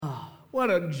What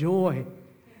a joy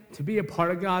to be a part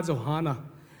of God's Ohana.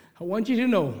 I want you to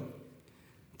know,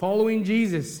 following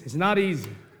Jesus is not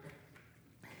easy,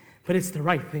 but it's the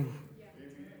right thing.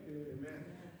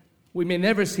 We may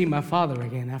never see my father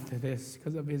again after this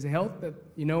because of his health,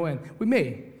 and we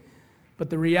may.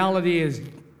 But the reality is,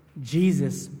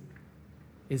 Jesus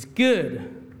is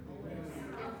good.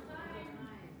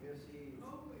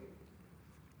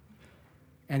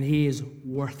 And he is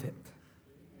worth it.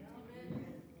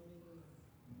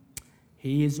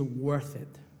 He is worth it.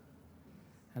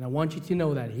 And I want you to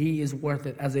know that he is worth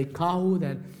it. As a kahu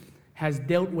that has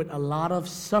dealt with a lot of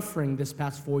suffering this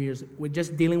past 4 years, with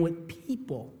just dealing with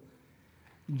people,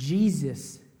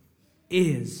 Jesus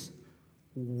is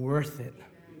worth it.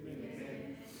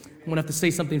 I'm going to have to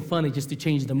say something funny just to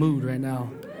change the mood right now.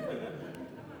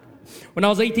 When I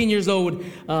was 18 years old,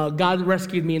 God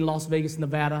rescued me in Las Vegas,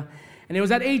 Nevada. And it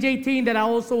was at age 18 that I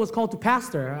also was called to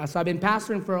pastor. So I've been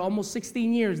pastoring for almost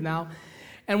 16 years now.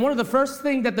 And one of the first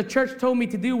things that the church told me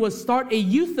to do was start a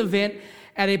youth event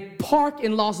at a park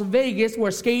in Las Vegas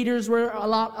where skaters were a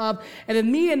lot of. And then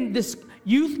me and this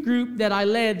youth group that I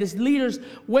led, these leaders,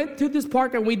 went to this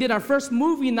park and we did our first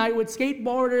movie night with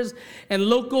skateboarders and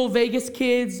local Vegas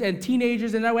kids and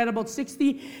teenagers. And I had about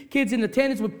 60 kids in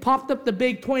attendance. We popped up the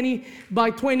big 20 by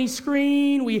 20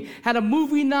 screen. We had a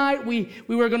movie night. We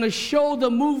were going to show the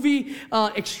movie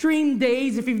Extreme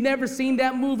Days. If you've never seen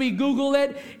that movie, Google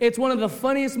it. It's one of the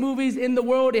funniest movies in the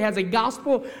world. It has a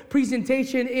gospel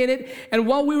presentation in it. And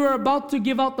while we were about to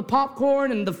give out the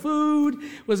popcorn and the food,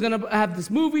 was going to have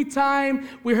this movie time,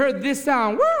 we heard this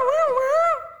sound. Woo, woo,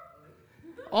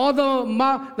 woo. All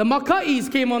the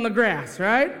Maka'is came on the grass,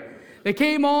 right? They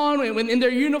came on in their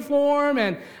uniform,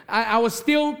 and I was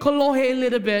still kolohe a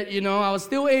little bit, I was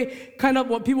still a kind of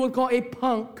what people would call a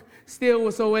punk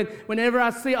still. So whenever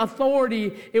I say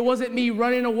authority, it wasn't me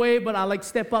running away, but I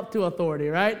step up to authority,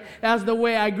 right? That's the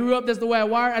way I grew up. That's the way I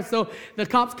wired. And so the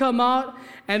cops come out,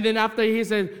 and then after he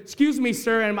said, "Excuse me,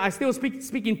 sir," and I still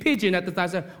speaking pidgin at the time. I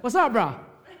said, "What's up, bro?"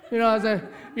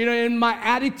 In my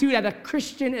attitude at a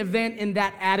Christian event, in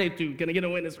that attitude. Can I get a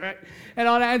witness, right? And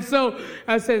all that. And so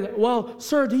I said, "Well,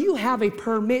 sir, do you have a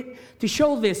permit to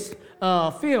show this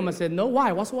film?" I said, "No,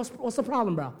 why? What's the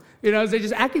problem, bro?" They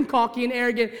just acting cocky and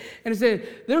arrogant. And I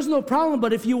said, "There's no problem,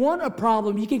 but if you want a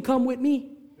problem, you can come with me."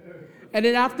 And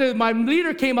then after my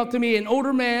leader came up to me, an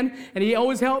older man, and he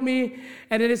always helped me.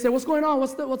 And then they said, "What's going on?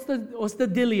 What's the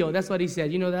dealio?" That's what he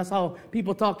said. That's how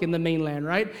people talk in the mainland,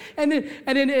 right? And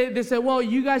then they said, "Well,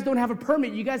 you guys don't have a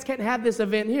permit. You guys can't have this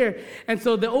event here." And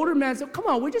so the older man said, "Come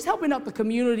on, we're just helping out the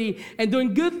community and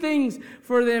doing good things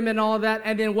for them and all that."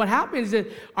 And then what happens is that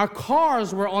our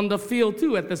cars were on the field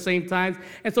too at the same time.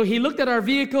 And so he looked at our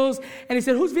vehicles and he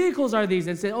said, "Whose vehicles are these?"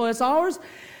 And said, "Oh, it's ours."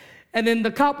 And then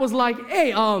the cop was like,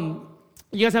 "Hey,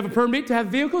 you guys have a permit to have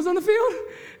vehicles on the field?"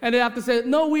 And they have to say,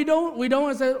 "No, we don't.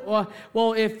 I said,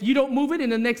 "Well, if you don't move it in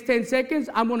the next 10 seconds,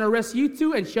 I'm going to arrest you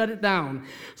two and shut it down."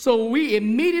 So we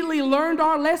immediately learned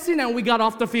our lesson and we got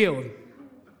off the field.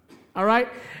 All right?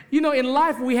 In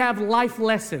life, we have life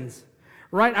lessons,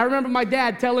 right? I remember my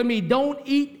dad telling me, "Don't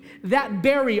eat that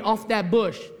berry off that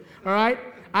bush." All right?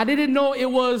 I didn't know it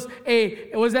was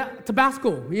that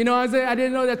Tabasco. I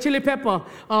didn't know that chili pepper.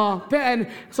 And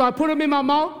so I put them in my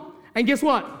mouth. And guess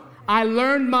what? I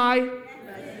learned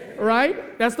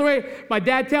right? That's the way my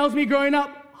dad tells me growing up,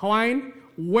 "Hawaiian,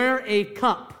 wear a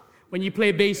cup when you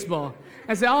play baseball."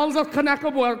 I said, "Oh, those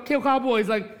Kanaka boy, kill cowboys."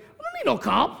 Like, "We don't need no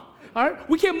cup. All right?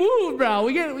 We can move, bro.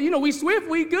 We swift,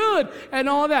 we good," and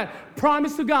all that.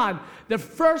 Promise to God, the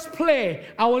first play,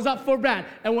 I was up for bat.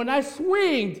 And when I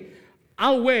swinged,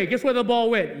 away. Guess where the ball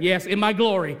went? Yes, in my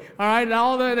glory. All right? And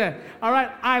all that. All right?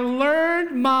 I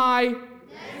learned my...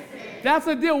 That's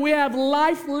the deal. We have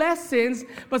life lessons,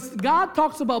 but God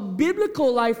talks about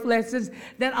biblical life lessons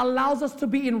that allows us to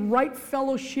be in right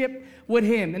fellowship with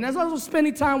Him. And as I was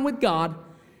spending time with God,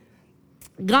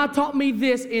 God taught me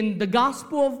this in the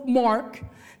Gospel of Mark,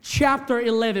 chapter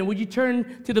 11. Would you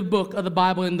turn to the book of the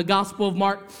Bible in the Gospel of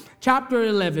Mark, chapter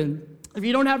 11? If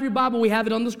you don't have your Bible, we have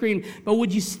it on the screen. But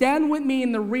would you stand with me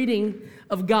in the reading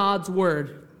of God's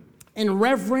Word? In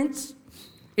reverence,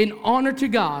 in honor to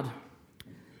God.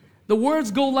 The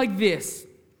words go like this.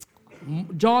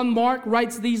 John Mark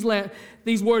writes these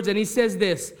words, and he says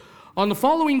this. On the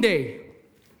following day,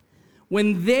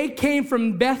 when they came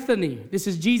from Bethany, this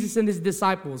is Jesus and his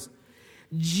disciples,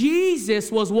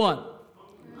 Jesus was what?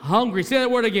 Hungry. Say that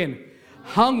word again.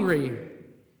 Hungry.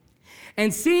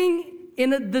 And seeing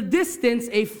in the distance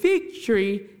a fig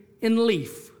tree in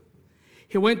leaf,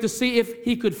 he went to see if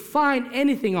he could find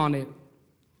anything on it.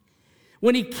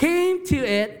 When he came to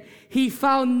it, he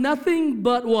found nothing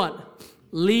but what?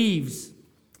 Leaves.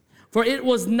 For it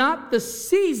was not the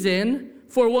season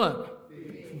for what?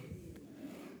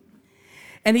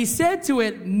 And he said to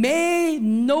it, may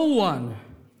no one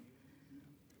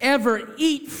ever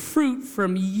eat fruit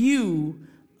from you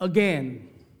again.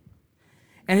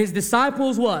 And his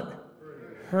disciples what?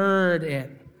 Heard it.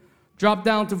 Drop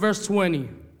down to verse 20.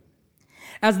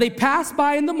 As they passed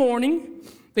by in the morning,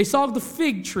 they saw the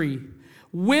fig tree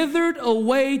withered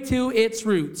away to its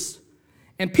roots.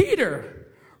 And Peter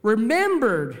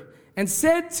remembered and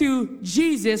said to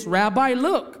Jesus, Rabbi,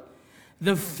 look,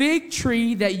 the fig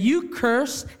tree that you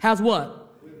cursed has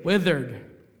what? Withered.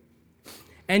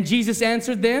 And Jesus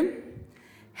answered them,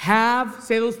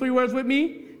 say those 3 words with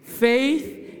me,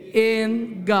 faith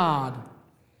in God.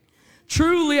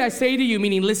 Truly I say to you,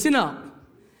 meaning listen up,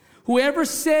 whoever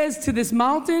says to this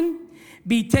mountain,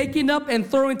 be taken up and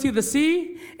thrown into the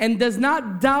sea, and does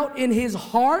not doubt in his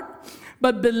heart,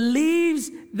 but believes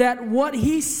that what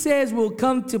he says will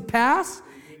come to pass,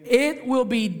 it will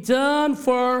be done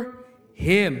for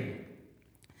him.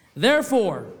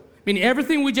 Therefore, meaning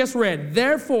everything we just read,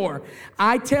 therefore,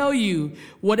 I tell you,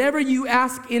 whatever you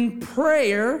ask in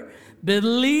prayer,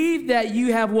 believe that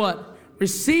you have what?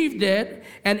 Received it,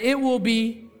 and it will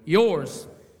be yours.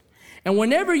 And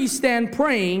whenever you stand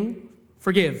praying,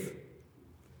 forgive.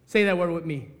 Say that word with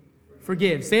me.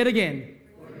 Forgive. Say it again.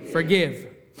 Forgive.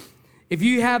 If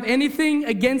you have anything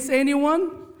against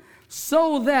anyone,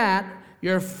 so that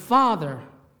your Father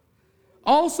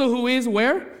also who is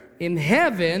where? In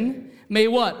heaven, may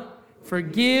what?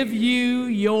 Forgive you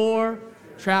your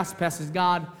trespasses.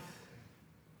 God,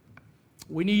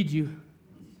 we need you.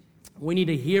 We need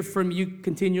to hear from you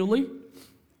continually.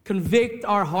 Convict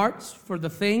our hearts for the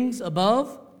things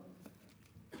above.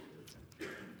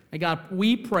 And God,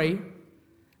 we pray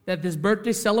that this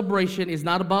birthday celebration is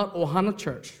not about Ohana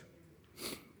Church,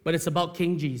 but it's about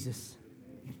King Jesus.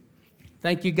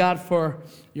 Thank you, God, for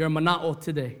your mana'o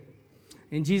today.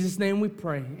 In Jesus' name we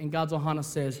pray. And God's Ohana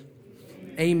says,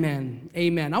 amen.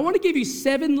 Amen. I want to give you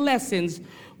 7 lessons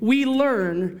we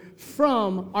learn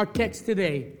from our text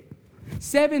today.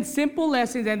 7 simple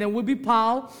lessons, and then we'll be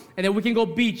pal, and then we can go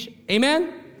beach.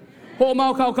 Amen? Ho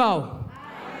mau kau kau.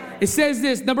 It says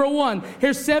this, number 1,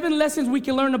 here's 7 lessons we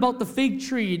can learn about the fig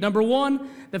tree. Number 1,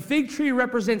 the fig tree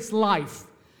represents life.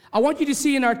 I want you to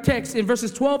see in our text in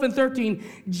verses 12 and 13,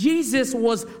 Jesus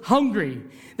was hungry.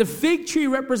 The fig tree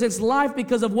represents life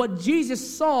because of what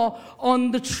Jesus saw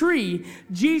on the tree.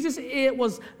 Jesus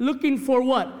was looking for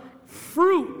what?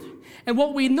 Fruit. And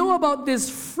what we know about this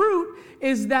fruit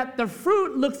is that the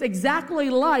fruit looks exactly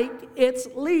like its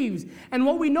leaves. And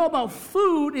what we know about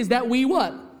food is that we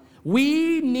what?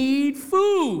 We need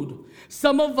food.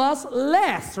 Some of us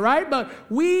less, right? But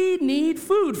we need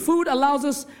food. Food allows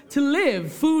us to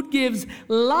live. Food gives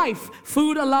life.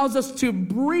 Food allows us to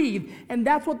breathe. And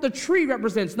that's what the tree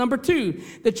represents. Number 2,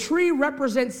 the tree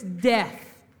represents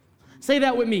death. Say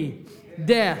that with me.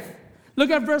 Death. Look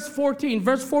at verse 14.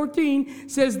 Verse 14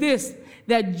 says this,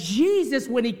 that Jesus,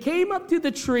 when he came up to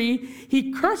the tree,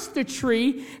 he cursed the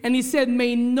tree, and he said,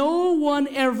 may no one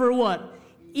ever what?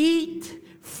 Eat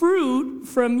fruit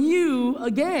from you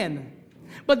again.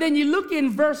 But then you look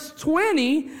in verse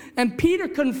 20, and Peter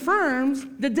confirms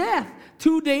the death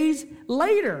 2 days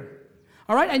later.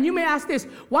 All right, and you may ask this,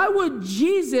 why would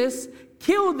Jesus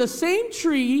kill the same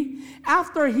tree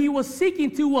after he was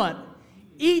seeking to what?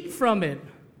 Eat from it.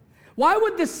 Why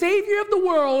would the Savior of the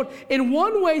world in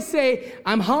one way say,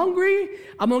 I'm hungry,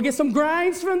 I'm going to get some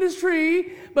grinds from this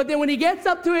tree, but then when he gets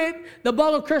up to it, the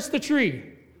bug will curse the tree.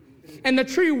 And the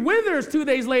tree withers 2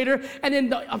 days later, and then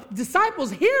the disciples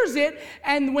hears it,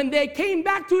 and when they came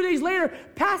back 2 days later,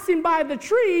 passing by the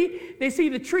tree, they see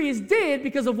the tree is dead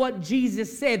because of what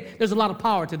Jesus said. There's a lot of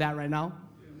power to that right now.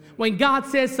 When God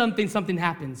says something, something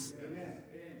happens.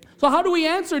 So how do we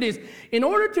answer this? In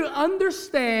order to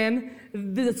understand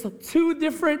these 2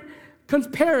 different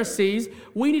comparisons,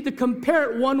 we need to compare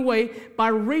it one way by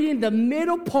reading the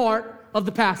middle part of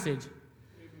the passage.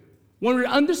 When we're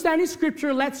understanding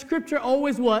Scripture, let Scripture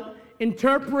always what?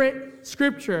 Interpret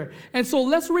Scripture. And so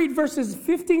let's read verses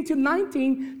 15 to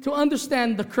 19 to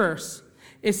understand the curse.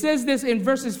 It says this in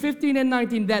verses 15 and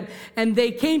 19 that, and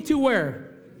they came to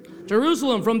where?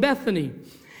 Jerusalem from Bethany.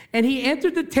 And he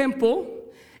entered the temple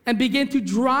and began to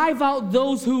drive out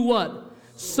those who what?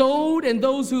 Sold and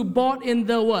those who bought in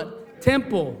the what?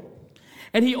 Temple.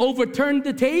 And he overturned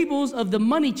the tables of the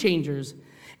money changers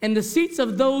and the seats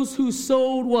of those who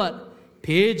sold what?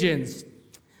 Pigeons.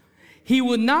 He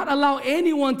would not allow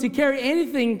anyone to carry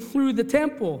anything through the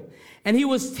temple. And he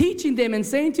was teaching them and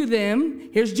saying to them,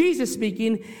 here's Jesus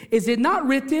speaking, is it not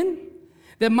written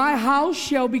that my house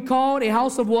shall be called a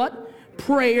house of what?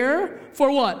 Prayer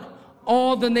for what?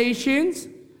 all the nations,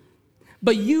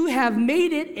 but you have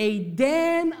made it a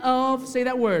den of, say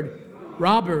that word,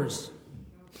 robbers.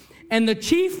 And the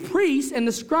chief priests and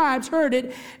the scribes heard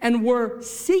it and were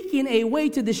seeking a way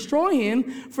to destroy him,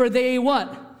 for they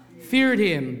what? Feared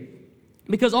him.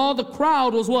 Because all the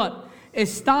crowd was what?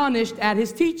 Astonished at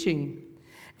his teaching.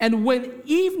 And when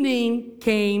evening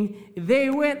came, they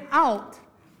went out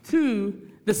to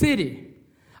the city.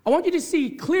 I want you to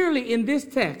see clearly in this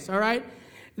text, all right,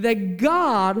 that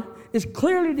God is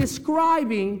clearly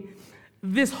describing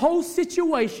this whole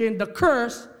situation, the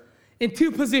curse, in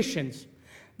two positions.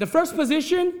 The first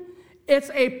position, it's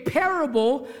a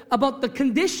parable about the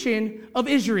condition of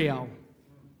Israel.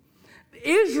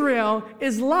 Israel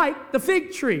is like the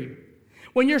fig tree.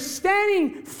 When you're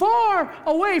standing far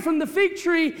away from the fig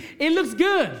tree, it looks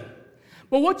good.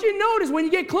 But what you notice when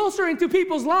you get closer into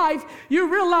people's life,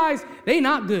 you realize they're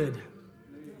not good.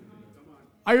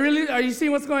 Are you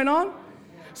seeing what's going on?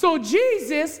 So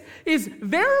Jesus is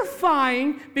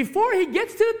verifying before he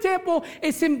gets to the temple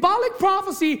a symbolic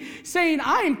prophecy saying,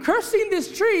 I am cursing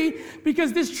this tree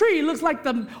because this tree looks like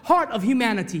the heart of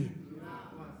humanity.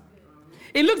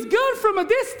 It looks good from a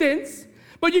distance,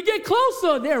 but you get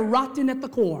closer, they're rotten at the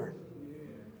core.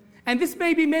 And this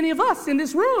may be many of us in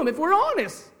this room, if we're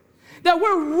honest, that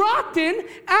we're rotten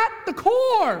at the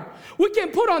core. We can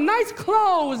put on nice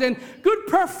clothes and good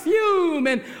perfume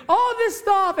and all this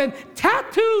stuff and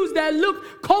tattoos that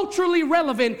look culturally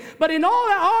relevant, but in all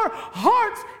that, our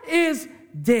hearts is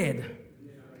dead.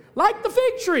 Like the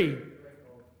fig tree.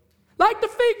 Like the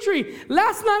fig tree.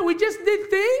 Last night we just did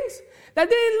things that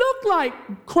didn't look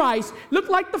like Christ, looked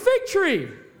like the fig tree.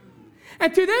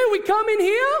 And today we come in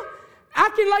here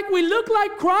acting like we look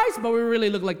like Christ, but we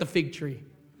really look like the fig tree.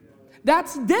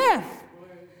 That's death.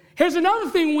 Here's another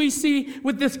thing we see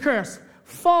with this curse.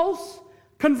 False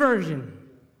conversion.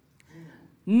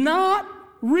 Not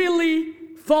really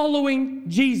following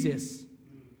Jesus.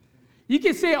 You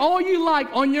can say all you like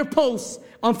on your posts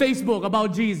on Facebook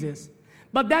about Jesus,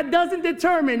 but that doesn't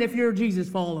determine if you're a Jesus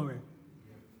follower.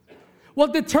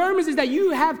 What determines is that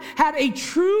you have had a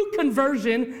true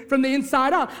conversion from the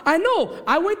inside out. I know,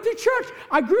 I went to church.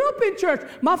 I grew up in church.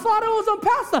 My father was a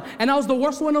pastor, and I was the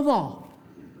worst one of all.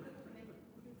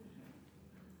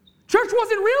 Church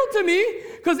wasn't real to me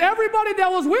because everybody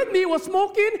that was with me was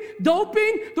smoking,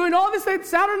 doping, doing all this thing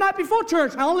Saturday night before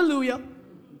church. Hallelujah.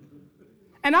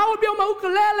 And I would be on my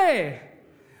ukulele.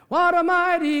 What a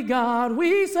mighty God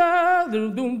we serve.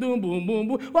 Doom, doom, doom, boom, boom,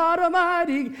 boom. What a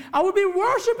mighty. I would be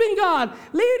worshiping God,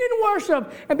 leading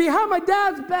worship. And behind my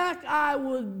dad's back, I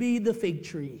would be the fig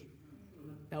tree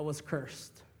that was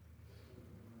cursed.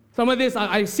 Some of this,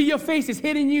 I see your face is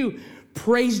hitting you.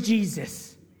 Praise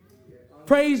Jesus.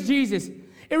 Praise Jesus.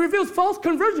 It reveals false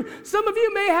conversion. Some of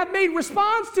you may have made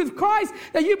response to Christ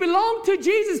that you belong to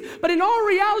Jesus, but in all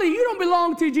reality, you don't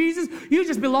belong to Jesus. You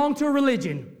just belong to a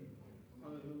religion.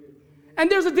 And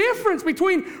there's a difference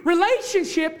between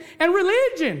relationship and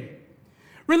religion.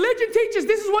 Religion teaches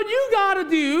this is what you got to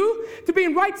do to be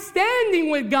in right standing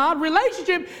with God.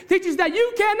 Relationship teaches that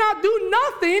you cannot do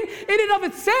nothing in and of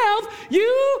itself.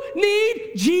 You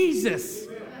need Jesus.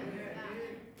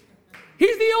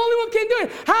 He's the only one who can do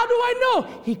it. How do I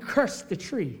know? He cursed the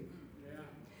tree.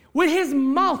 With his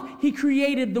mouth, he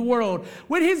created the world.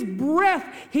 With his breath,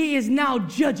 he is now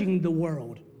judging the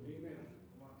world.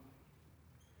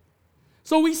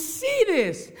 So we see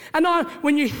this. And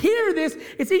when you hear this,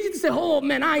 it's easy to say, oh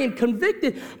man, I am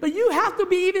convicted. But you have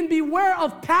to even beware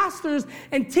of pastors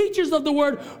and teachers of the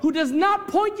word who does not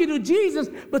point you to Jesus,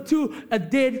 but to a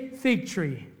dead fig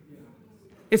tree.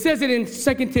 It says it in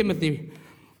 2 Timothy.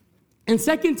 In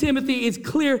 2 Timothy, it's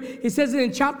clear. It says it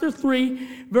in chapter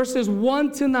 3, verses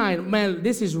 1 to 9. Man,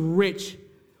 this is rich.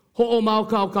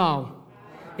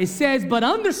 It says, but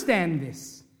understand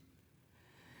this,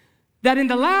 that in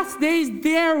the last days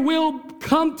there will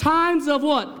come times of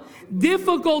what?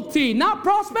 Difficulty, not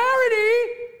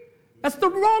prosperity. That's the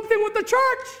wrong thing with the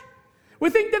church. We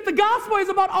think that the gospel is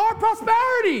about our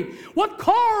prosperity. What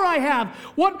car I have,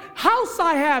 what house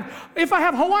I have, if I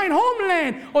have Hawaiian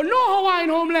homeland or no Hawaiian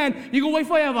homeland, you can wait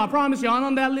forever. I promise you, I'm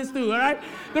on that list too, all right?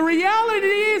 The reality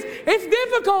is, it's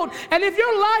difficult. And if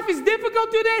your life is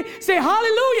difficult today, say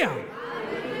hallelujah.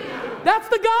 That's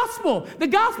the gospel. The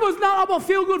gospel is not about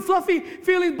feel-good, fluffy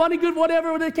feelings, bunny good,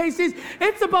 whatever the case is.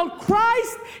 It's about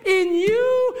Christ in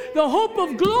you, the hope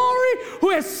of glory, who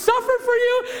has suffered for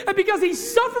you. And because he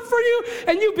suffered for you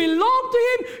and you belong to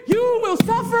him, you will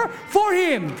suffer for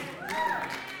him.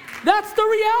 That's the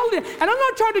reality. And I'm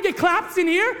not trying to get claps in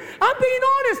here. I'm being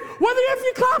honest, whether if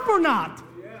you clap or not.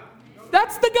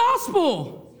 That's the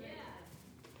gospel.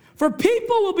 For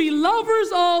people will be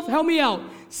lovers of, help me out,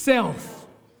 self.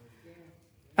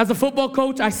 As a football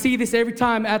coach, I see this every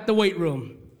time at the weight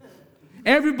room.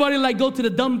 Everybody like go to the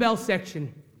dumbbell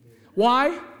section.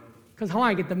 Why? Because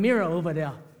I get the mirror over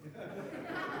there.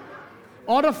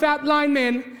 All the fat line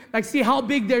men like see how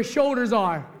big their shoulders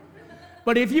are.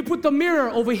 But if you put the mirror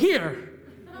over here,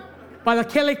 by the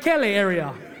Kele Kele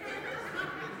area,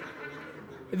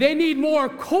 they need more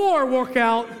core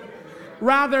workout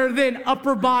rather than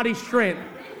upper body strength.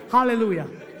 Hallelujah.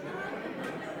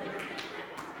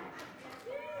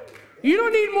 You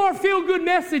don't need more feel-good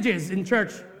messages in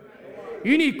church.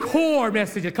 You need core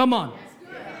messages. Come on.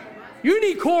 You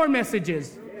need core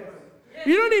messages.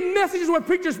 You don't need messages where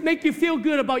preachers make you feel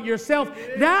good about yourself.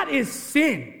 That is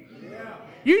sin.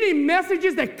 You need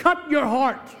messages that cut your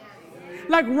heart.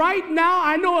 Like right now,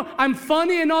 I know I'm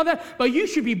funny and all that, but you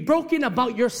should be broken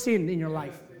about your sin in your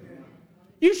life.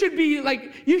 You should be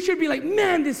like,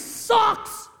 man, this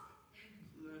sucks.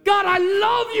 God, I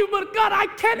love you, but God, I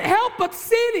can't help but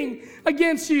sinning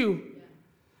against you.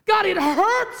 God, it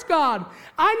hurts, God.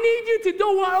 I need you to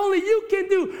do what only you can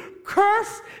do.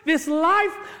 Curse this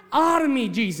life out of me,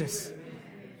 Jesus.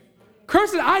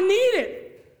 Curse it. I need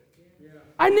it.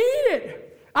 I need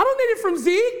it. I don't need it from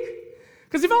Zeke.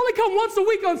 Because if I only come once a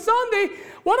week on Sunday,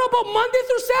 what about Monday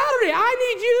through Saturday? I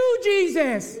need you,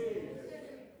 Jesus.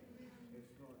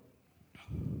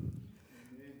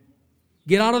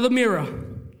 Get out of the mirror.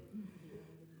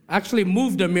 Actually,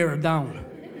 move the mirror down.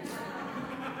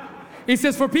 He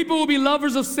says, for people will be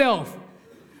lovers of self,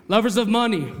 lovers of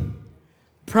money,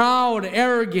 proud,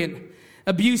 arrogant,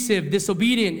 abusive,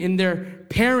 disobedient in their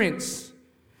parents,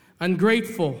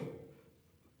 ungrateful,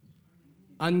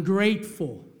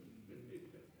 unholy,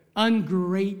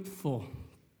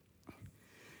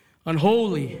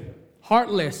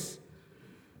 heartless,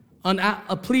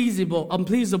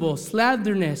 unpleasable,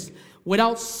 slandernous,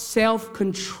 without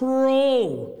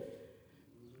self-control,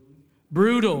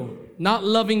 brutal, not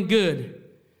loving good,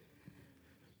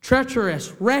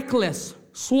 treacherous, reckless,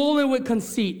 swollen with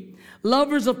conceit,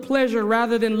 lovers of pleasure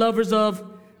rather than lovers of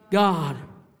God.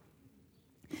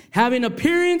 Having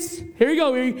appearance, here you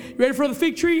go, you ready for the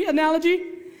fig tree analogy?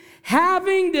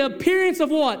 Having the appearance of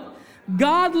what?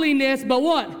 Godliness, but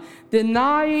what?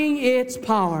 Denying its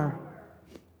power.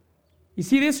 You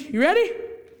see this? You ready?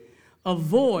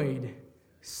 Avoid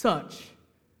such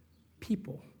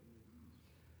people.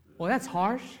 Well, that's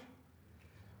harsh.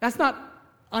 That's not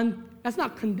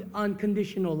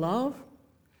unconditional love.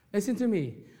 Listen to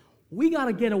me. We got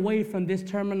to get away from this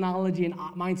terminology and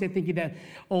mindset thinking that,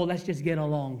 oh, let's just get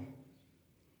along.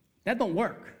 That don't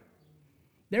work.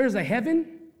 There is a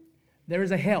heaven. There is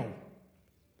a hell.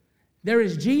 There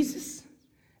is Jesus.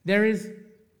 There is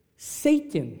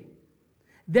Satan.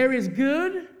 There is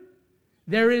good.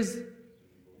 There is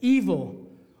evil.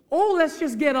 Oh, let's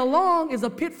just get along is a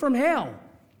pit from hell.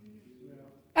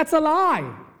 That's a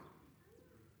lie.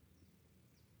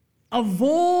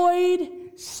 Avoid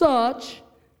such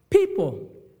people.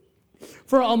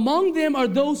 For among them are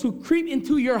those who creep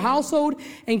into your household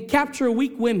and capture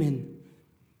weak women.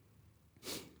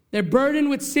 They're burdened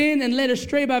with sin and led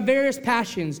astray by various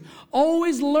passions,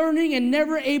 always learning and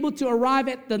never able to arrive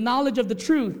at the knowledge of the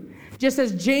truth. Just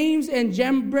as James and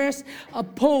Jambres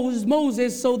opposed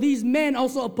Moses, so these men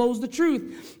also oppose the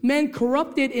truth. Men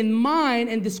corrupted in mind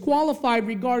and disqualified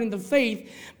regarding the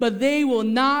faith, but they will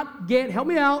not get, help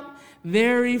me out,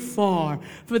 very far.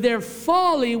 For their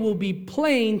folly will be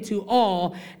plain to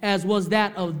all, as was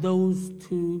that of those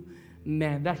two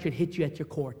men. That should hit you at your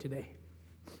core today.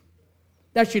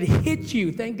 That should hit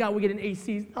you. Thank God we get an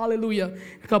AC, hallelujah,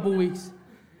 in a couple weeks.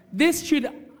 This should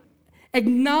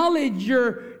acknowledge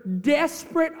your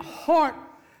desperate heart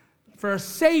for a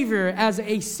Savior as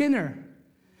a sinner.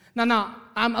 Now,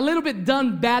 I'm a little bit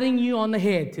done batting you on the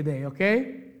head today,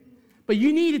 okay? But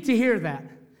you needed to hear that.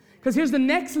 Because here's the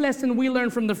next lesson we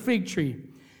learn from the fig tree.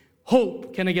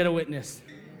 Hope. Can I get a witness?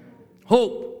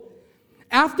 Hope.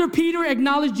 After Peter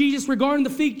acknowledged Jesus regarding the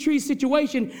fig tree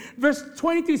situation, verse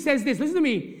 22 says this. Listen to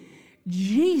me.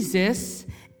 Jesus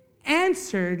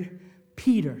answered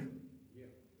Peter.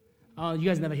 Oh, you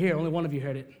guys never hear. Only one of you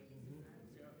heard it.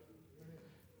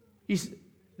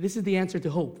 This is the answer to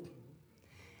hope.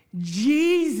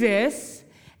 Jesus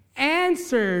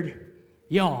answered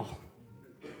y'all.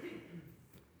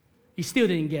 You still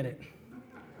didn't get it.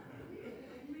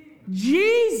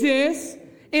 Jesus,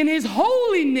 in his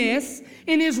holiness,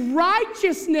 in his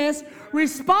righteousness,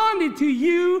 responded to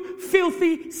you,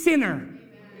 filthy sinner.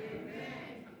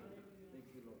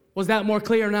 Was that more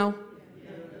clear now?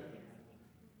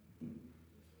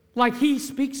 Like he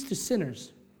speaks to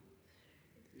sinners.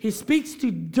 He speaks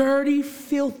to dirty,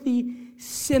 filthy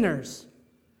sinners.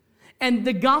 And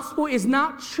the gospel is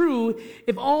not true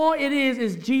if all it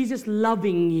is Jesus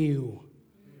loving you.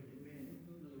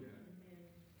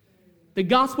 The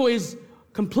gospel is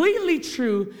completely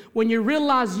true when you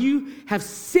realize you have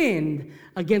sinned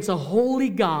against a holy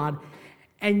God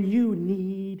and you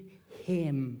need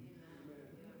Him.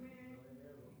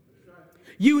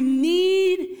 You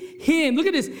need Him. Look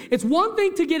at this. It's one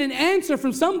thing to get an answer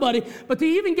from somebody, but to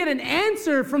even get an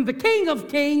answer from the King of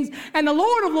Kings and the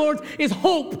Lord of Lords is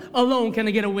hope alone. Can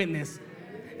I get a witness?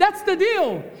 That's the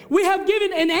deal. We have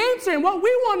given an answer, and what we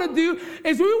want to do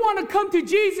is we want to come to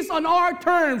Jesus on our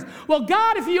terms. Well,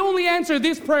 God, if you only answer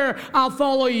this prayer, I'll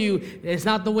follow you. It's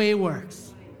not the way it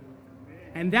works.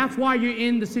 And that's why you're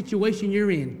in the situation you're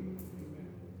in.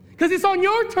 Because it's on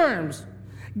your terms.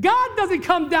 God doesn't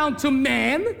come down to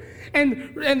man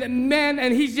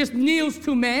and he just kneels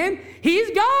to man. He's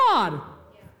God.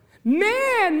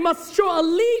 Man must show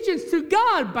allegiance to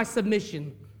God by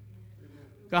submission.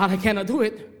 God, I cannot do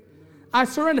it. I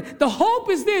surrender. The hope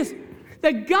is this,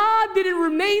 that God didn't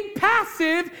remain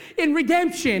passive in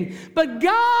redemption, but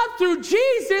God, through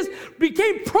Jesus,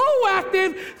 became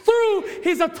proactive through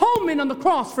His atonement on the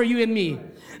cross for you and me.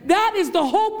 That is the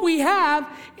hope we have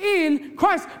in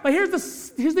Christ. But here's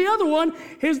the other one.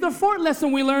 Here's the fourth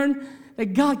lesson we learn,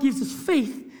 that God gives us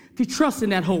faith to trust in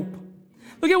that hope.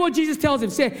 Look at what Jesus tells him.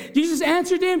 Jesus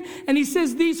answered him, and He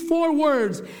says these 4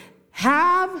 words.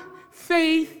 Have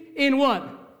faith in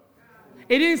what?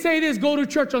 It didn't say this, go to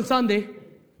church on Sunday.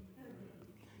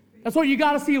 That's what you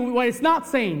got to see what it's not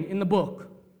saying in the book.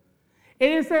 It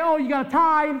didn't say, oh, you got to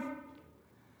tithe,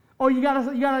 or you got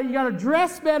to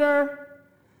dress better,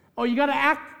 or you got to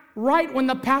act right when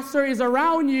the pastor is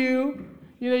around you.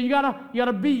 You know, you got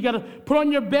to put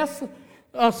on your best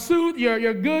suit,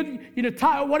 your good,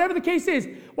 tie, whatever the case is.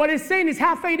 What it's saying is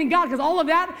have faith in God, because all of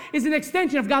that is an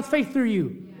extension of God's faith through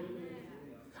you.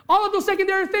 All of those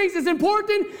secondary things is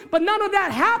important, but none of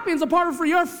that happens apart from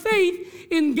your faith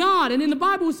in God. And in the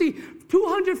Bible, we see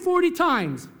 240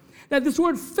 times that this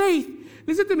word faith,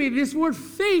 listen to me, this word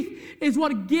faith is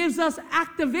what gives us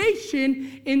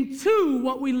activation into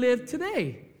what we live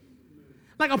today.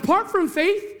 Like apart from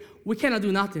faith, we cannot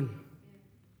do nothing.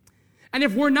 And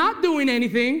if we're not doing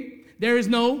anything, there is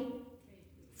no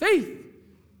faith.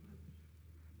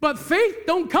 But faith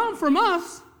don't come from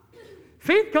us.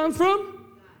 Faith comes from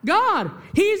God.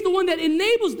 He's the one that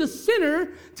enables the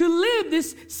sinner to live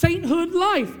this sainthood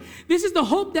life. This is the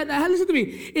hope that, listen to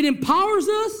me, it empowers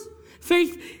us.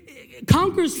 Faith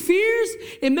conquers fears.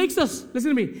 It makes us,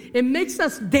 listen to me, it makes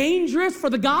us dangerous for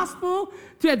the gospel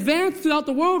to advance throughout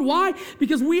the world. Why?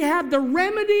 Because we have the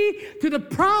remedy to the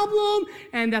problem,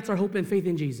 and that's our hope and faith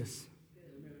in Jesus.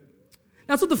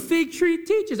 That's what the fig tree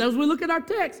teaches. As we look at our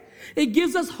text, it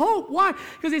gives us hope. Why?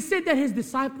 Because it said that His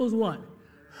disciples what?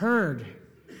 Heard.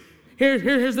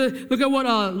 Look at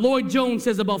what Lloyd Jones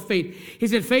says about faith. He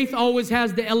said, faith always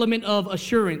has the element of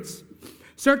assurance,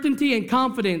 certainty, and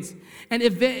confidence, and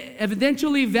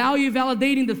eventually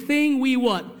validating the thing we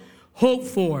what? Hope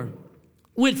for.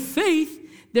 With faith,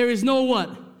 there is no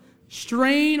what?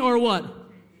 Strain or what?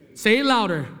 Say it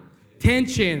louder.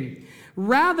 Tension.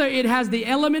 Rather, it has the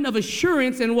element of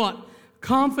assurance and what?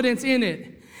 Confidence in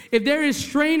it. If there is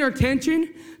strain or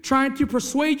tension, trying to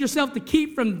persuade yourself to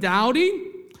keep from doubting,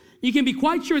 you can be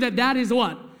quite sure that that is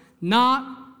what?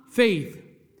 Not faith.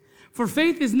 For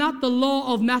faith is not the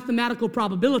law of mathematical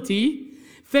probability.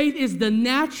 Faith is the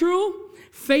natural.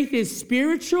 Faith is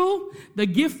spiritual. The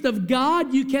gift of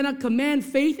God. You cannot command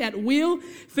faith at will.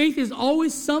 Faith is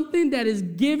always something that is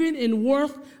given in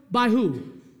worth by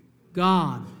who?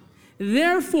 God.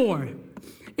 Therefore,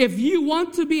 if you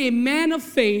want to be a man of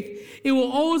faith, it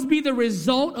will always be the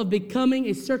result of becoming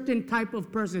a certain type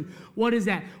of person. What is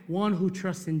that? One who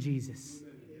trusts in Jesus.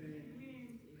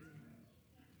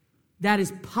 That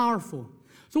is powerful.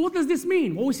 So what does this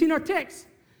mean? Well, we see in our text.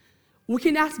 We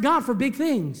can ask God for big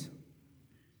things.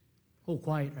 Oh,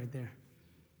 quiet right there.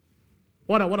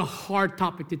 What a hard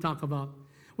topic to talk about.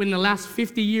 When in the last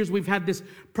 50 years, we've had this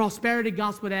prosperity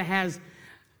gospel that has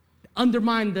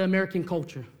undermined the American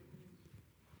culture.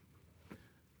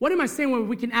 What am I saying when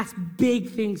we can ask big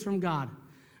things from God?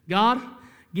 God,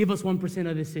 give us 1%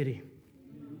 of this city.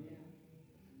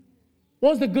 What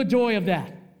was the good joy of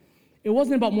that? It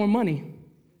wasn't about more money.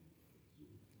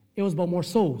 It was about more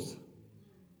souls.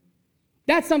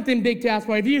 That's something big to ask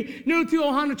for. If you're new to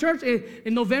Ohana Church,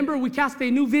 in November, we cast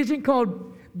a new vision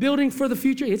called Building for the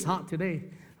Future. It's hot today,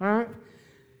 all right?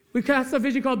 We cast a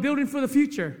vision called Building for the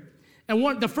Future.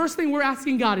 And the first thing we're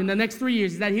asking God in the next 3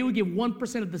 years is that He would give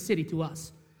 1% of the city to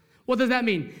us. What does that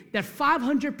mean? That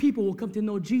 500 people will come to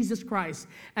know Jesus Christ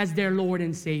as their Lord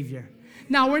and Savior.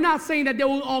 Now, we're not saying that they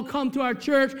will all come to our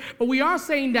church, but we are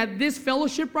saying that this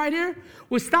fellowship right here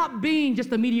will stop being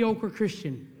just a mediocre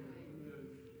Christian.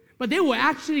 But they will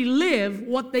actually live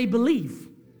what they believe.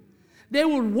 They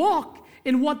will walk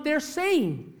in what they're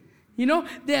saying. You know,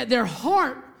 their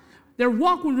heart, their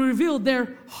walk will reveal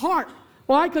their heart.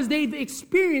 Why? Because they've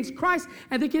experienced Christ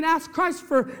and they can ask Christ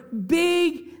for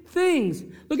big things.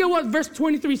 Look at what verse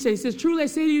 23 says. It says, truly I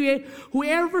say to you,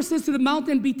 whoever says to the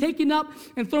mountain, be taken up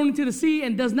and thrown into the sea,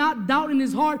 and does not doubt in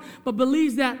his heart, but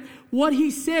believes that what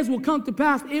he says will come to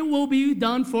pass, it will be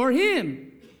done for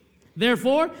him.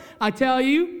 Therefore, I tell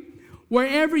you,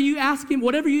 whatever you ask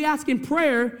in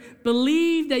prayer,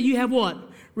 believe that you have what?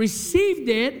 Received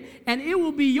it, and it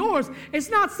will be yours. It's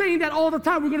not saying that all the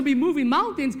time we're going to be moving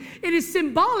mountains. It is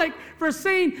symbolic for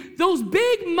saying those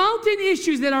big mountain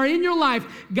issues that are in your life,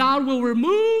 God will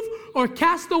remove or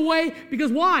cast away.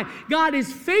 Because why? God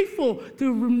is faithful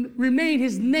to remain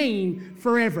his name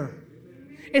forever.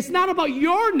 It's not about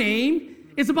your name.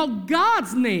 It's about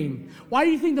God's name. Why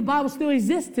do you think the Bible still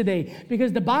exists today?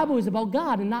 Because the Bible is about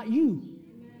God and not you.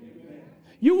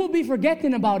 You will be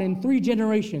forgetting about it in 3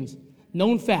 generations.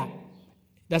 Known fact.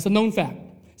 That's a known fact.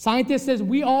 Scientists says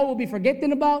we all will be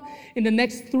forgetting about in the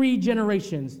next 3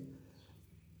 generations.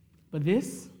 But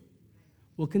this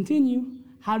will continue.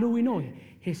 How do we know it?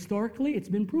 Historically, it's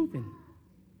been proven.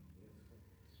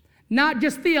 Not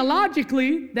just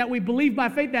theologically that we believe by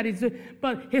faith that it's,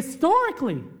 but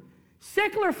historically.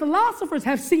 Secular philosophers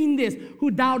have seen this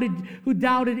who doubted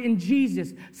in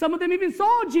Jesus. Some of them even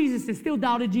saw Jesus and still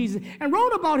doubted Jesus and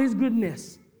wrote about his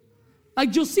goodness.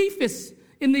 Like Josephus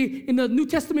in the New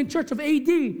Testament church of AD.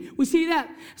 We see that.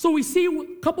 So we see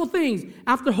a couple things.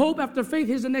 After hope, after faith,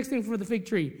 here's the next thing for the fig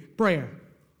tree. Prayer.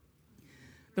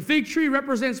 The fig tree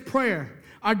represents prayer.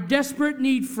 Our desperate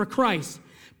need for Christ.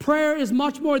 Prayer is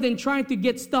much more than trying to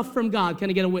get stuff from God. Can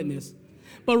I get a witness?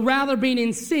 But rather being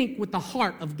in sync with the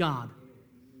heart of God.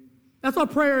 That's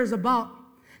what prayer is about.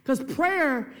 Because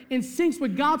prayer in syncs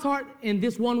with God's heart in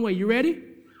this one way. You ready?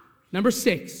 Number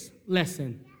 6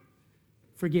 lesson.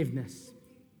 Forgiveness.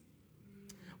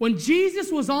 When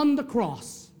Jesus was on the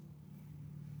cross,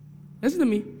 listen to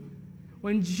me.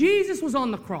 When Jesus was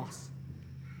on the cross,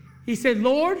 he said,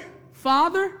 Lord,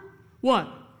 Father, what?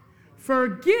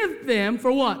 Forgive them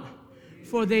for what?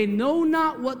 For they know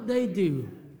not what they do.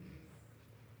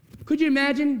 Could you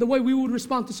imagine the way we would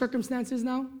respond to circumstances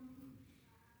now?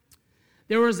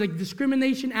 There was a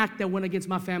discrimination act that went against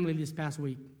my family this past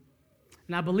week.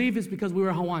 And I believe it's because we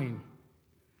were Hawaiian.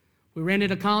 We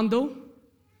rented a condo,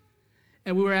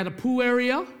 and we were at a pool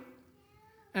area,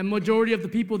 and majority of the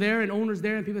people there and owners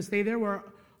there and people that stay there were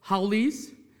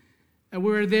Howleys. And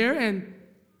we were there, and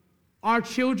our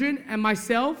children and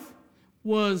myself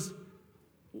was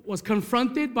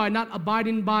confronted by not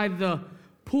abiding by the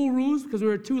pool rules because we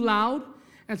were too loud.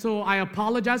 And so I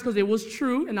apologized because it was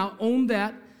true, and I owned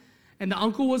that. And the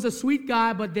uncle was a sweet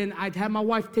guy, but then I'd have my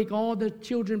wife take all the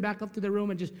children back up to their room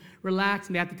and just relax,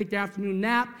 and they had to take their afternoon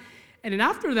nap. And then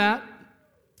after that,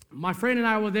 my friend and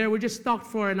I were there. We just talked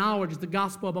for an hour, just the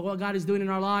gospel about what God is doing in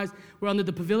our lives. We're under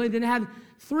the pavilion. Then it had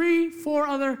 3-4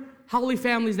 other Howley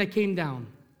families that came down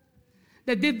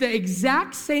that did the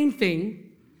exact same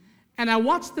thing. And I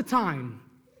watched the time.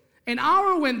 An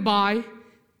hour went by,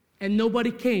 and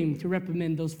nobody came to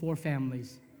reprimand those 4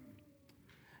 families.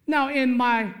 Now, in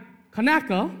my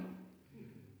kanaka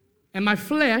and my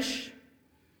flesh,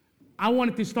 I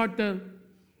wanted to start the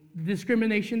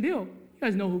discrimination deal. You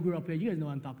guys know who grew up here. You guys know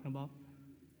what I'm talking about.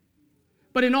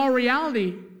 But in all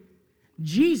reality,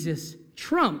 Jesus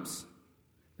trumps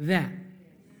that.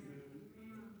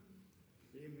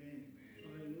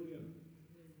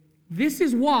 This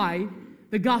is why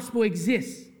the gospel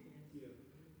exists.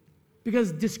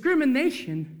 Because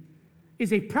discrimination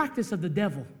is a practice of the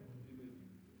devil.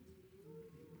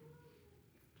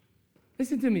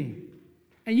 Listen to me.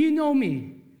 And you know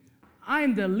me. I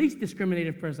am the least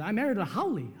discriminative person. I married a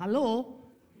Howley. Hello?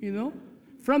 You know?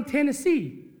 From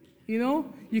Tennessee. You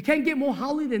know? You can't get more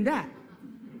Howley than that.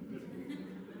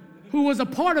 Who was a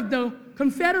part of the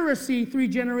Confederacy 3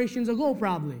 generations ago,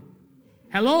 probably.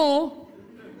 Hello?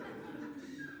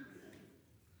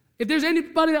 If there's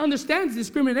anybody that understands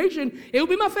discrimination, it will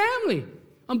be my family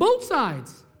on both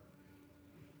sides.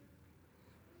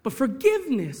 But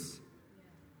forgiveness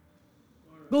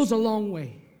goes a long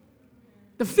way.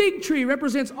 The fig tree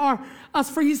represents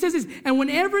us. For he says this, and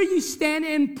whenever you stand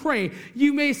and pray,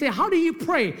 you may say, how do you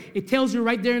pray? It tells you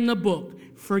right there in the book,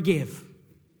 forgive.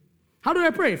 How do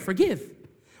I pray? Forgive.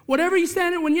 Whenever you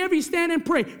stand and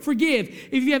pray, forgive.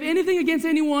 If you have anything against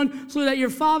anyone, so that your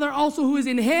Father also who is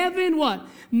in heaven, what?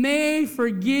 May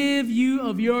forgive you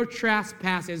of your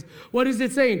trespasses. What is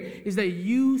it saying? Is that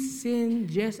you sin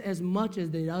just as much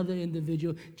as the other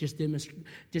individual just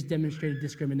demonstrated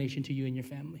discrimination to you and your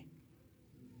family.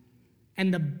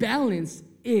 And the balance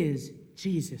is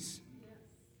Jesus.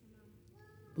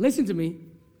 Listen to me.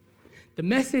 The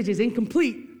message is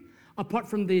incomplete apart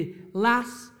from the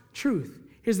last truth.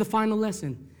 Here's the final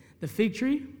lesson. The fig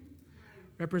tree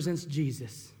represents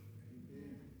Jesus.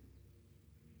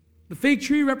 The fig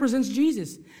tree represents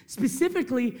Jesus.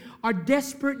 Specifically, our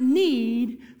desperate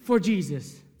need for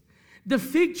Jesus. The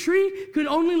fig tree could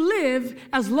only live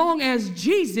as long as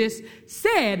Jesus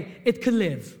said it could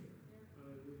live.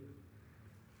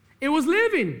 It was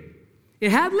living.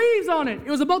 It had leaves on it. It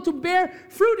was about to bear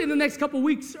fruit in the next couple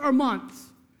weeks or months.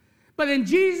 But then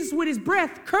Jesus, with his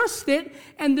breath, cursed it,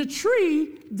 and the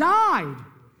tree died.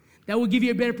 That will give you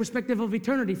a better perspective of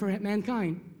eternity for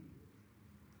mankind.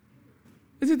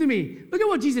 Listen to me. Look at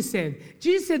what Jesus said.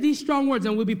 Jesus said these strong words,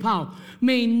 and will be powerful.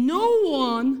 May no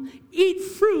one eat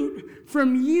fruit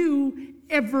from you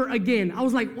ever again. I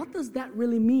was like, what does that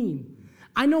really mean?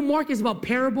 I know Mark is about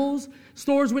parables,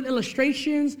 stories with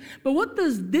illustrations, but what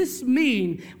does this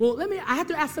mean? Well, I have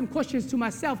to ask some questions to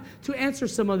myself to answer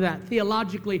some of that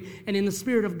theologically and in the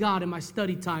Spirit of God in my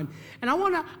study time. And I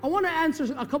want to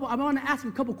ask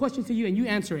a couple questions to you, and you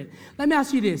answer it. Let me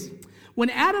ask you this. When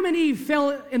Adam and Eve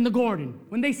fell in the garden,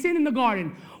 when they sinned in the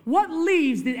garden, what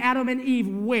leaves did Adam and Eve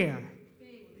wear?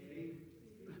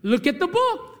 Look at the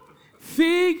book.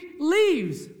 Fig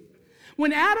leaves.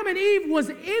 When Adam and Eve was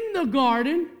in the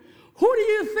garden, who do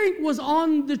you think was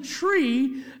on the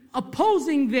tree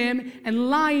opposing them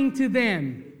and lying to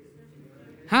them?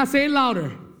 Say it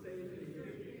louder.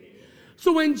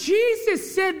 So when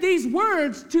Jesus said these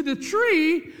words to the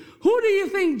tree, who do you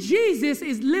think Jesus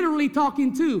is literally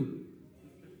talking to?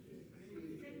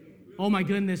 Oh my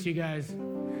goodness, you guys.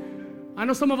 I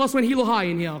know some of us went Hilo High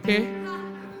in here, okay?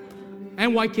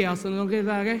 And White Chaos,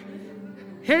 okay?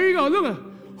 Here you go, look.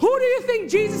 Who do you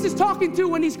think Jesus is talking to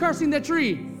when he's cursing that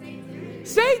tree?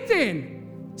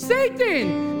 Satan.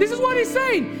 Satan. This is what he's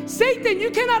saying. Satan, you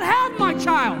cannot have my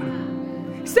child.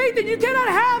 Satan, you cannot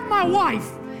have my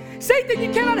wife. Satan,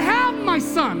 you cannot have my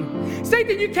son.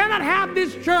 Satan, you cannot have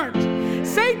this church.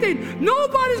 Satan,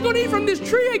 nobody's going to eat from this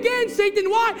tree again, Satan.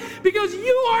 Why? Because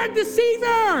you are a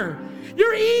deceiver.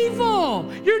 You're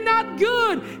evil. You're not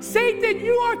good. Satan,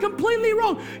 you are completely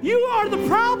wrong. You are the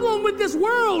problem with this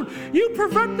world. You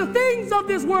pervert the things of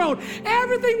this world.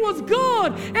 Everything was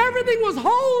good. Everything was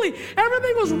holy.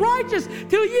 Everything was righteous.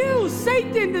 Till you,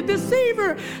 Satan, the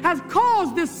deceiver, has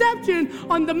caused deception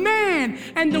on the man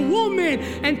and the woman.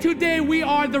 And today we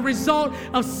are the result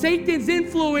of Satan's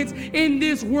influence in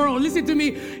this world. Listen to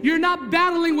me. You're not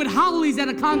battling with Howleys at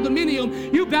a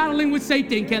condominium. You're battling with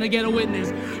Satan. Can I get a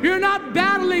witness? You're not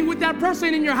battling with that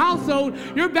person in your household.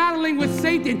 You're battling with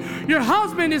Satan. Your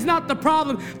husband is not the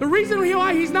problem. The reason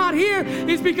why he's not here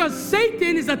is because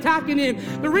Satan is attacking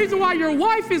him. The reason why your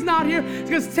wife is not here is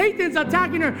because Satan's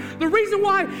attacking her. The reason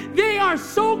why they are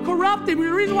so corrupted,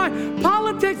 the reason why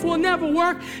politics will never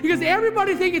work, because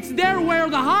everybody thinks it's their way or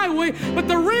the highway, but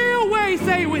the real way,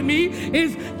 say it with me,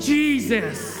 is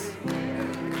Jesus.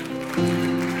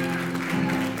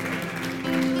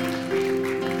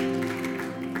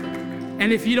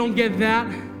 And if you don't get that,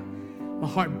 my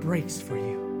heart breaks for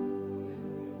you.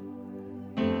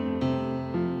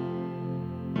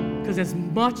 Because as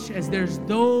much as there's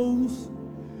those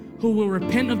who will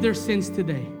repent of their sins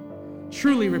today,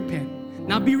 truly repent,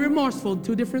 not be remorseful,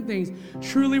 two different things,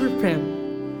 truly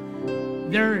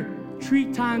repent, there are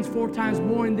 3 times, 4 times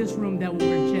more in this room that will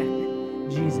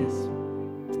reject Jesus.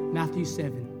 Matthew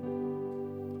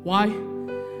 7. Why?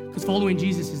 Because following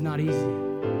Jesus is not easy.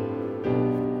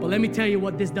 But let me tell you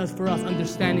what this does for us,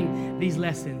 understanding these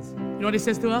lessons. You know what it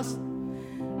says to us?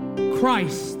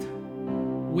 Christ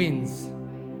wins.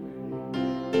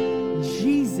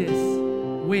 Jesus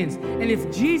wins. And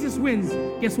if Jesus wins,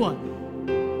 guess what?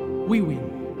 We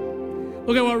win.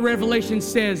 Look at what Revelation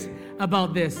says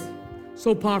about this.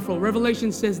 So powerful.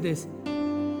 Revelation says this.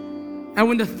 And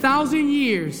when the 1,000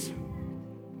 years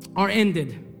are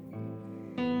ended,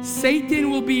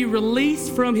 Satan will be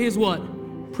released from his what?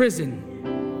 Prison.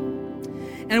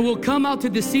 And will come out to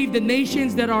deceive the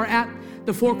nations that are at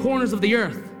the 4 corners of the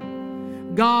earth,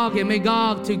 Gog and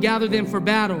Magog, to gather them for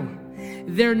battle.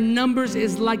 Their numbers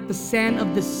is like the sand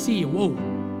of the sea. Whoa.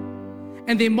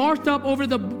 And they marched up over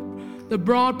the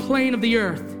broad plain of the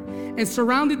earth and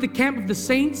surrounded the camp of the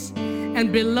saints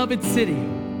and beloved city.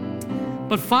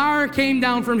 But fire came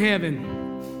down from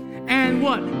heaven and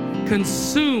what?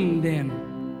 consumed them.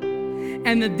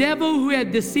 And the devil who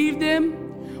had deceived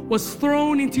them was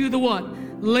thrown into the what?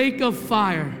 Lake of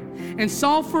fire. And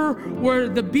sulfur where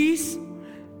the beast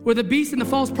and the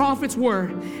false prophets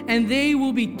were, and they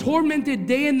will be tormented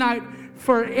day and night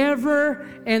forever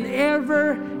and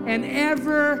ever and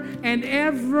ever and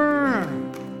ever.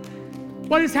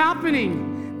 What is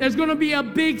happening? There's going to be a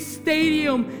big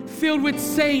stadium filled with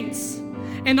saints.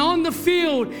 And on the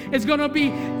field, it's going to be,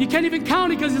 you can't even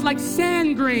count it because it's like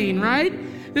sand grain, right?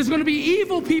 There's going to be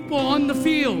evil people on the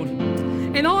field.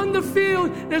 And on the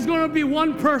field, there's going to be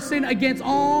one person against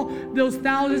all those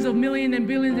thousands of millions and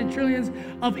billions and trillions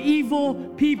of evil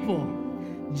people.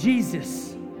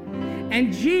 Jesus.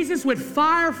 And Jesus, with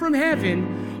fire from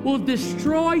heaven, will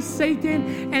destroy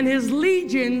Satan and his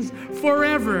legions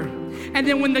forever. And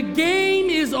then when the game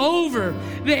is over,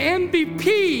 the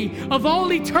MVP of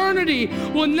all eternity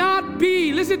will not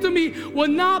be, listen to me, will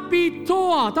not be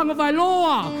Toa,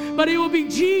 Tangavailoa, but it will be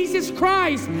Jesus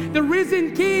Christ, the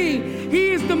risen King. He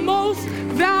is the most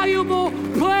valuable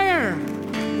player.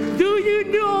 Do you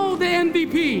know the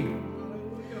MVP?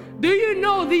 Do you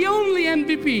know the only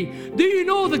MVP? Do you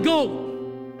know the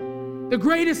GOAT, the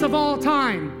greatest of all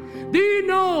time? Do you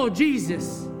know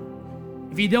Jesus?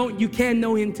 If you don't, you can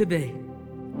know him today.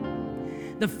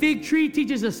 The fig tree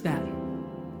teaches us that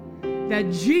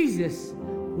Jesus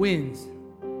wins.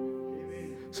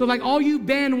 So like all you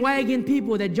bandwagon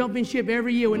people that jump in ship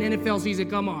every year when NFL season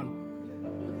come on,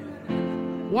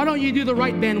 why don't you do the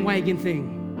right bandwagon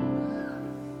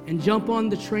thing and jump on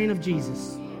the train of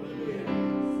Jesus?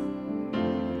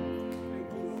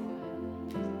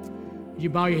 Would you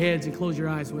bow your heads and close your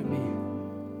eyes with me?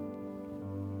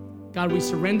 God, we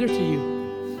surrender to you.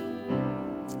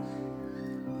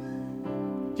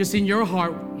 Just in your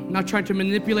heart, not trying to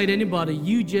manipulate anybody.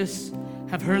 You just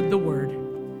have heard the word.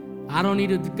 I don't need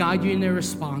to guide you in their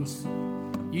response.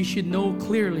 You should know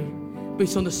clearly,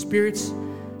 based on the Spirit's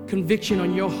conviction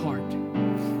on your heart,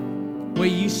 where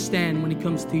you stand when it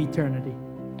comes to eternity.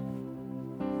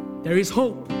 There is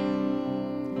hope.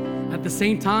 At the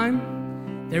same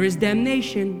time, there is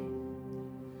damnation.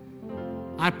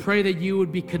 I pray that you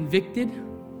would be convicted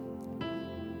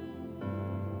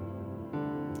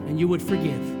and you would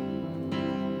forgive.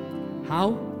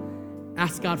 How?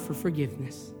 Ask God for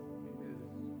forgiveness.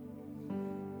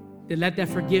 Then let that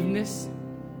forgiveness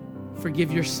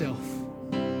forgive yourself.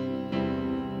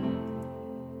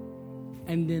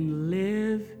 And then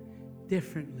live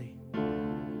differently.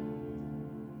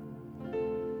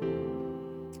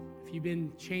 If you've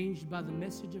been changed by the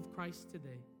message of Christ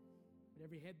today,